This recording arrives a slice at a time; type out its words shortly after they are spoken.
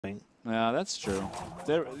Yeah, that's true.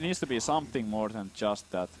 There needs to be something more than just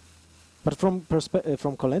that. But from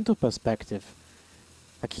Kolento perspective,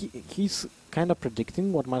 like he's kind of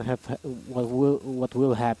predicting what might have what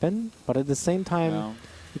will happen, but at the same time,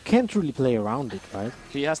 you can't really play around it, right?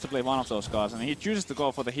 He has to play one of those cards, and he chooses to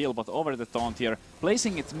go for the heal, but over the taunt here,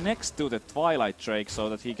 placing it next to the Twilight Drake so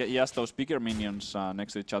that he has those bigger minions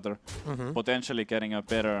next to each other, potentially getting a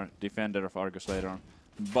better defender of Argus later on.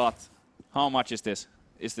 But how much is this?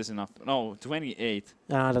 Is this enough? No, 28.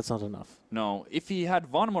 Ah, that's not enough. No, if he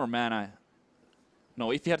had one more mana,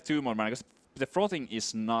 no, if he had two more mana, because the frothing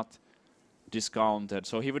is not discounted,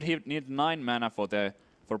 so he would need 9 mana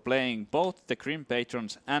for playing both the Grim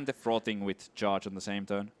Patrons and the frothing with charge on the same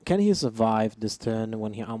turn. Can he survive this turn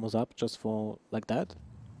when he armors up just for like that?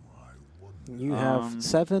 You have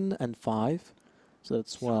 7 and 5, so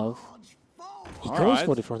that's 12. He goes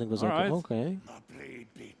for the frothing berserker. Okay.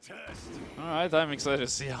 Alright, I'm excited to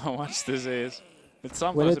see how much this is. It's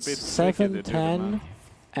sometimes well, a it's bit 7, 10,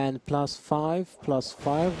 and plus 5,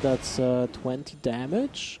 that's 20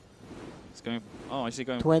 damage. It's going. Oh, is he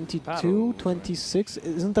going? 22, paddle? 26.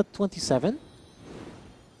 Isn't that 27?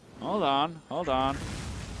 Hold on, hold on.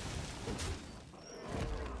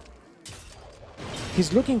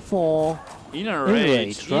 He's looking for Inner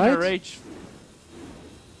Rage, right? Inner Rage.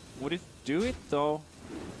 Would it do it though?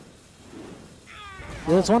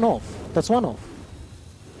 Yeah, that's one off. That's one off.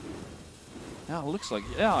 Yeah, it looks like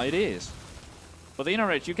it is. But the Inner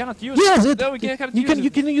Rage, you cannot use yes, it. No, you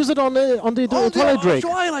can use it on the Twilight Drake.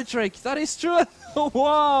 Twilight Drake, that is true.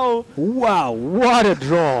 Wow! Wow, what a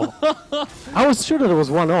draw! I was sure that it was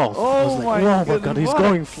one off. Oh, like, my god, he's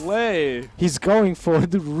going play. He's going for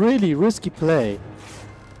the really risky play.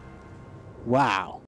 Wow.